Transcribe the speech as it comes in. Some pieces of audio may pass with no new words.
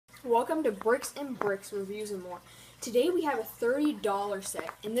Welcome to Bricks and Bricks Reviews and More. Today we have a $30 set,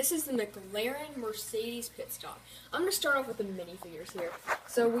 and this is the McLaren Mercedes pit stop. I'm going to start off with the minifigures here.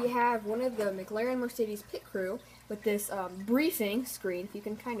 So we have one of the McLaren Mercedes pit crew with this briefing screen, if you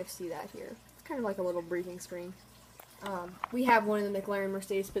can kind of see that here. It's kind of like a little briefing screen. We have one of the McLaren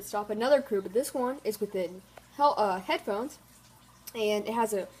Mercedes pit stop, another crew, but this one is within headphones, and it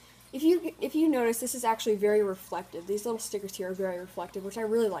has a If you notice, this is actually very reflective. These little stickers here are very reflective, which I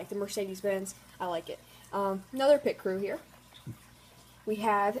really like. The Mercedes-Benz, I like it. Another pit crew here. We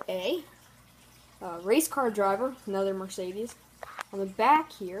have a race car driver, another Mercedes. On the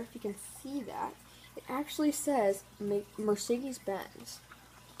back here, if you can see that, it actually says Mercedes-Benz.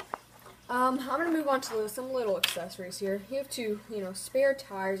 I'm going to move on to some little accessories here. You have two, spare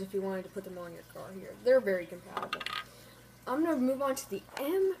tires if you wanted to put them on your car here. They're very compatible. I'm going to move on to the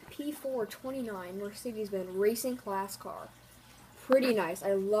MP429 Mercedes-Benz Racing Class car. Pretty nice.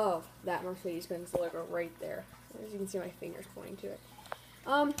 I love that Mercedes-Benz logo right there. As you can see, my finger's pointing to it.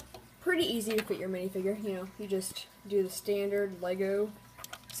 Pretty easy to fit your minifigure. You just do the standard Lego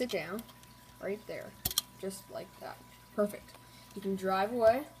sit down right there. Just like that. Perfect. You can drive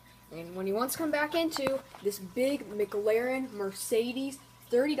away, and when you want to come back into this big McLaren Mercedes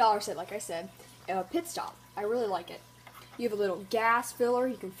 $30 set, like I said, pit stop. I really like it. You have a little gas filler.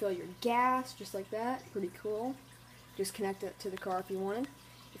 You can fill your gas just like that. Pretty cool. Just connect it to the car if you wanted.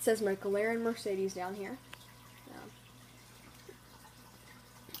 It says McLaren Mercedes down here.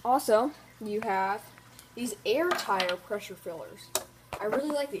 Also, you have these air tire pressure fillers. I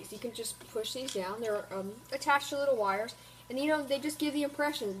really like these. You can just push these down. They're attached to little wires, and they just give the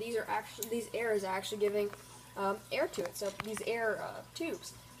impression that these air is actually giving air to it. So these air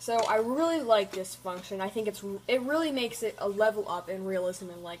tubes. So I really like this function. I think it really makes it a level up in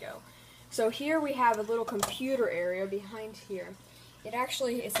realism in Lego. So here we have a little computer area behind here. It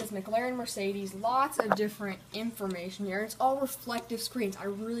says McLaren Mercedes, lots of different information here. It's all reflective screens. I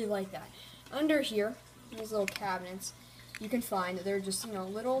really like that. Under here, these little cabinets, you can find that they're just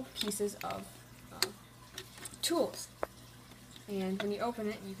little pieces of tools. And when you open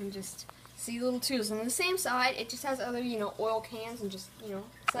it, you can just see little tools. And on the same side, it just has other, oil cans and just,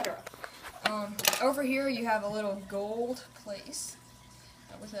 etc. Over here, you have a little gold place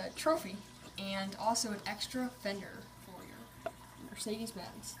with a trophy and also an extra fender for your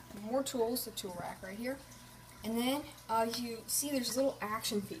Mercedes-Benz. More tools, the tool rack right here. And then you see there's a little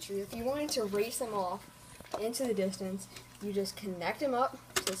action feature. If you wanted to race them off into the distance, you just connect them up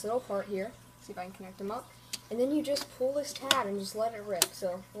to this little part here. See if I can connect them up. And then you just pull this tab and just let it rip.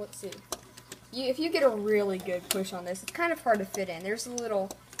 So let's see. If you get a really good push on this, it's kind of hard to fit in. There's a little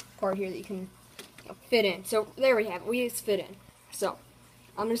part here that you can fit in. So there we have it. We just fit in. So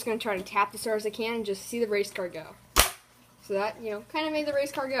I'm just going to try to tap as hard as I can and just see the race car go. So that, kind of made the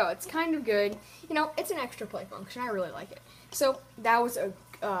race car go. It's kind of good. It's an extra play function. I really like it. So that was a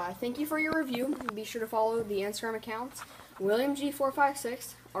thank you for your review. Be sure to follow the Instagram accounts,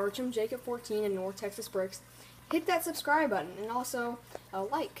 WilliamG456, ArchamJacob14, and North Texas Bricks. Hit that subscribe button and also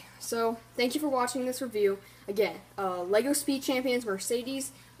like. So thank you for watching this review. Again, Lego Speed Champions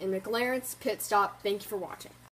Mercedes and McLaren's pit stop. Thank you for watching.